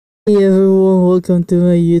Hey everyone, welcome to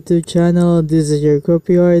my YouTube channel. This is your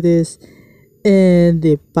copy artist and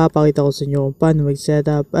ipapakita ko sa inyo kung paano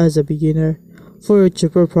mag-setup as a beginner for a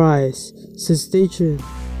cheaper price. So stay tuned.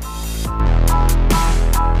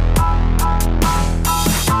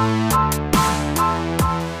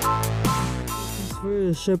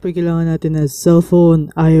 First, syempre kailangan natin ng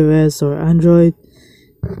cellphone, iOS or Android,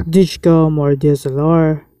 Digicam or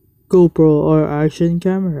DSLR, GoPro or action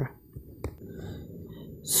camera.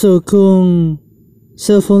 So kung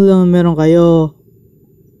cellphone lang meron kayo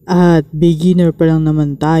at beginner pa lang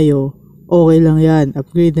naman tayo, okay lang yan.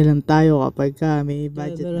 Upgrade na lang tayo kapag may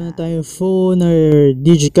budget na. Meron na tayong phone or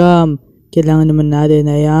Digicam. Kailangan naman natin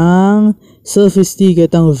ay ang selfie stick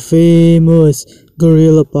at ang famous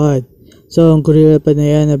Gorilla Pod. So ang Gorilla Pod na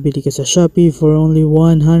yan, nabili ko sa Shopee for only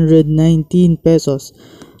 119 pesos.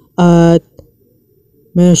 At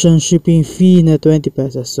meron siyang shipping fee na 20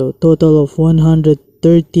 pesos. So total of 139.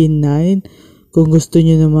 Kung gusto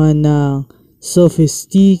niyo naman ng selfie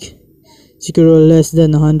stick, siguro less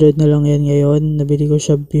than 100 na lang yan ngayon. Nabili ko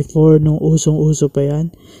siya before nung usong-uso pa yan.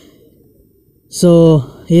 So,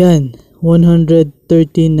 yan.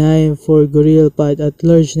 139 for Gorilla Pod at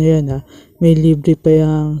large na yan ha. May libre pa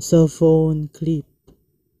yung cellphone clip.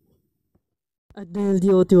 At dahil di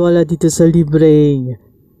ako tiwala dito sa libreng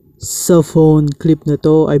cellphone clip na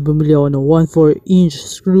to, ay bumili ako ng 1/4-inch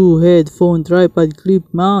screw headphone tripod clip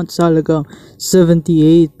mount sa halagang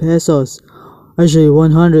 78 pesos. Actually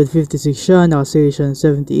 156 siya, nakasale siya ng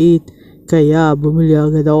 78, kaya bumili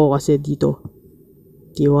agad ako kasi dito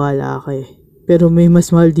tiwala ako eh. Pero may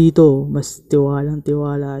mas mahal dito, mas tiwala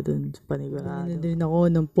dun panigurado. Din ako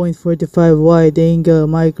ng 0.45 wide angle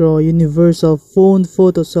micro universal phone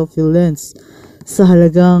photo selfie lens sa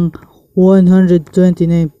halagang 129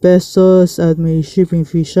 pesos at may shipping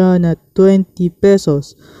fee siya na 20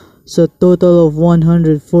 pesos. So total of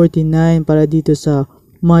 149 para dito sa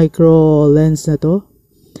micro lens na to.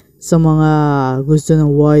 Sa mga gusto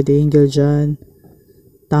ng wide angle dyan,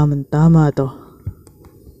 tama to.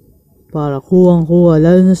 Para kuwang-kuha,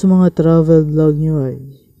 lalo na sa mga travel vlog nyo ay.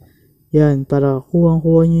 Yan, para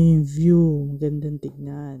kuwang-kuha nyo yung view, magandang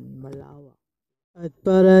tignan, malawak. At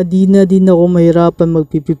para di na din ako mahirapan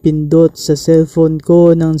magpipindot sa cellphone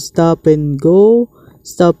ko ng stop and go,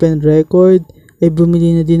 stop and record, ay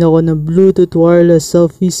bumili na din ako ng Bluetooth wireless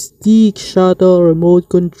selfie stick shuttle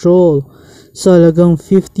remote control sa halagang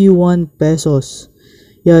 51 pesos.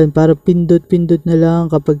 Yan, para pindot-pindot na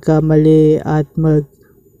lang kapag mali at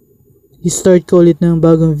start ko ulit ng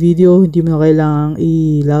bagong video, hindi mo na kailangang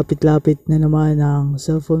ilapit-lapit na naman ang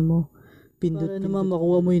cellphone mo. Para naman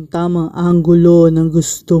makuha mo yung tamang angulo ng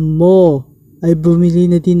gusto mo, ay bumili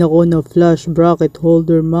na din ako ng flash bracket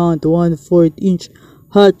holder mount 1/4-inch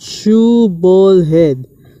hot shoe ball head.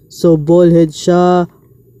 So ball head siya,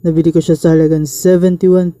 nabili ko siya sa halagang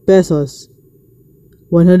 71 pesos.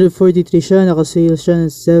 143 siya, nakasale siya ng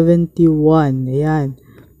 71. Ayan,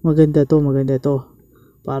 maganda to.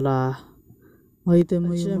 Para makita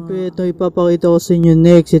mo yung syempre ito ipapakita ko sa inyo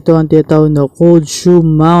next. Ito ang tinatawag na cold shoe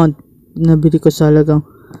mount. Nabili ko sa halagang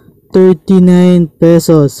 39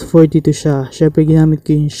 pesos, 42 siya. Syempre ginamit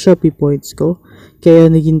ko yung Shopee points ko,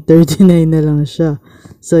 kaya naging 39 na lang siya.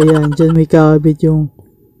 So yan, dyan may kakabit yung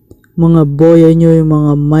mga boya nyo, yung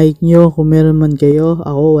mga mic nyo kung meron man kayo.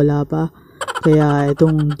 Ako wala pa, kaya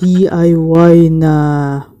itong DIY na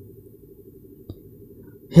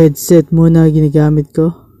headset muna ginagamit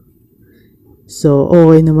ko. So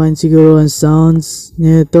okay naman siguro ang sounds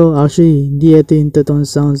nito. Actually hindi ito yung totoong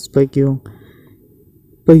sounds pag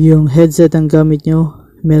yung headset ang gamit nyo.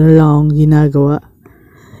 Meron lang akong ginagawa.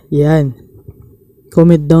 Yan,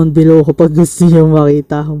 comment down below kapag gusto nyo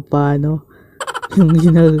makita kung paano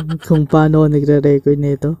kung paano ako nagre-record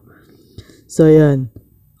nito. So yan,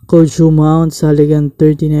 cold shoe mount sa halagang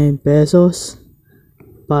 39 pesos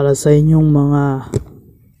para sa inyong mga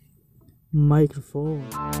microphone.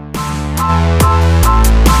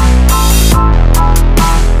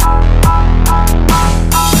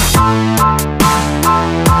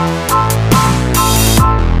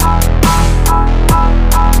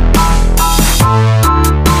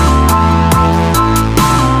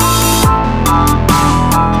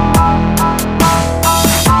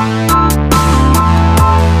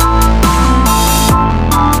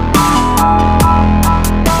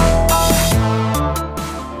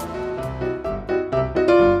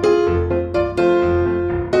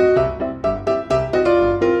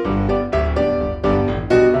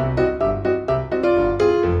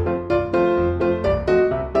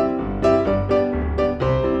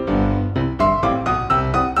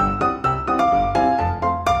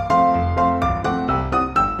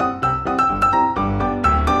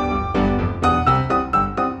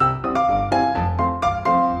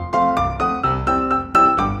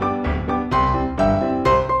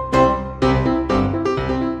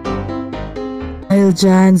 Dahil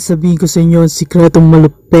dyan, sabihin ko sa inyo, sikretong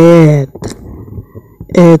malupit.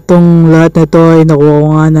 Etong lahat na to ay nakuha ko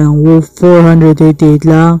nga ng 488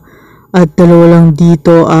 lang. At dalawa lang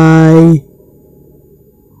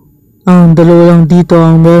dito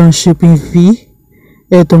ang merong shipping fee.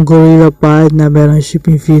 Etong gorilla pad na merong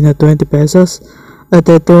shipping fee na 20 pesos. At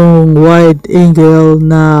etong wide angle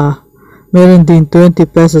na meron din 20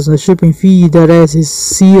 pesos na shipping fee. The rest is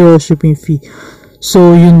 0 shipping fee.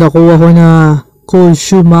 So yung nakuha ko na cold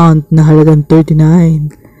shoe mount na halagang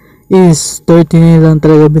 39 is 39 lang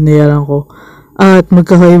talaga binayaran ko. At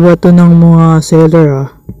magkakaiba to ng mga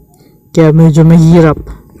seller kaya medyo mahirap.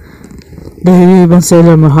 Dahil yung ibang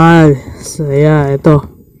seller mahal. So yeah,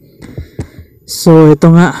 ito. So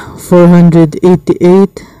ito nga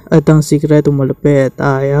 488 at ang sikretong malupit.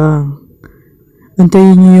 Ayan.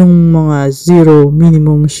 Antayin nyo yung mga 0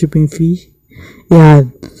 minimum shipping fee.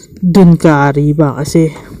 Yan. Dun ka ariba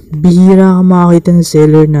kasi bihira ka makakita ng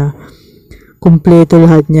seller na kumpleto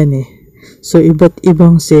lahat niyan So iba't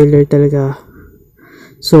ibang seller talaga.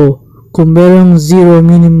 So kung merong 0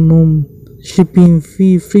 minimum shipping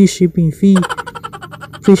fee, free shipping,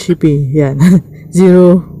 yan.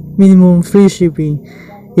 0 minimum free shipping,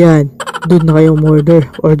 yan. Doon na kayo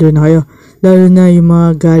order na kayo. Lalo na yung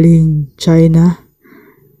mga galing China,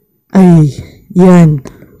 ay yan,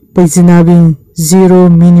 pag sinabing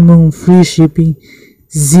 0 minimum free shipping,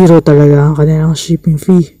 0 talaga ang kanilang shipping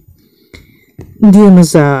fee. Hindi naman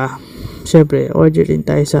syempre, order din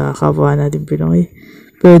tayo sa kapwa natin Pinoy.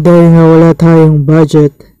 Pero dahil nga wala tayong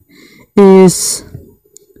budget, is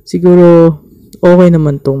siguro okay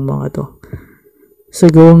naman tong mga to.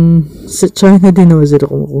 Siguro sa China din naman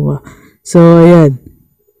sila kumukuha. So, ayan.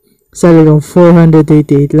 Sa halagang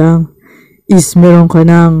 488 lang, is meron ka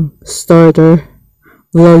ng starter,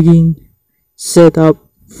 vlogging, setup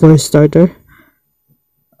for starter.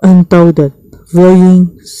 Ang tawag doon,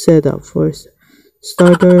 vlogging setup for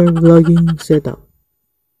starter, vlogging setup.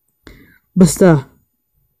 Basta,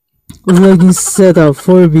 vlogging setup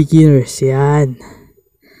for beginners. Yan.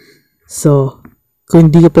 So, kung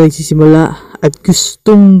hindi ka pa nagsisimula at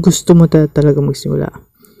gusto mo talaga magsimula,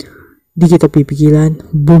 di kita pipigilan.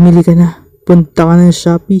 Bumili ka na. Punta ka na ng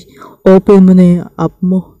Shopee. Open mo na yung app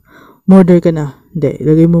mo. Order ka na. Hindi,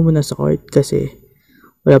 ilagay mo muna sa cart kasi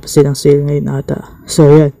wala pa silang sale ngayon ata. So,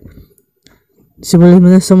 yan. Simulan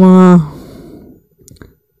mo na sa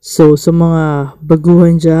mga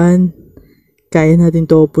baguhan dyan. Kaya natin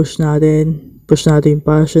to, push natin yung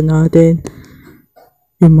passion natin,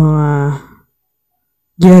 yung mga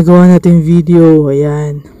ginagawa natin video.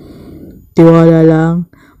 Ayan, tiwala lang,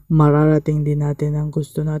 mararating din natin ang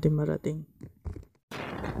gusto natin marating.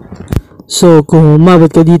 So kung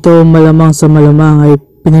umabot ka dito, malamang sa malamang ay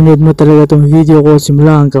pinanood mo talaga tong video ko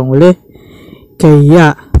simula hanggang uli.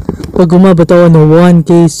 Kaya pag umabot ako ng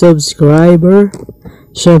 1K subscriber,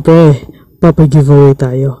 syempre papa-giveaway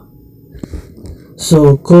tayo.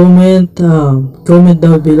 So comment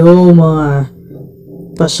down below mga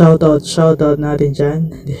pa-shoutout natin dyan.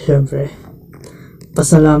 Syempre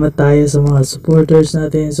pasalamat tayo sa mga supporters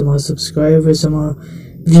natin, sa mga subscribers, sa mga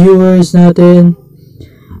viewers natin.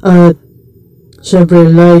 At syempre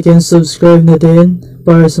like and subscribe na din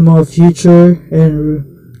para sa mga future, and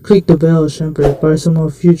click the bell syempre para sa mga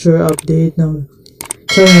future update ng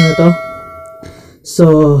channel na to. So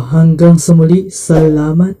hanggang sa muli,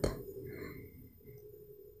 salamat.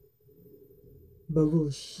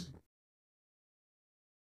 Babush.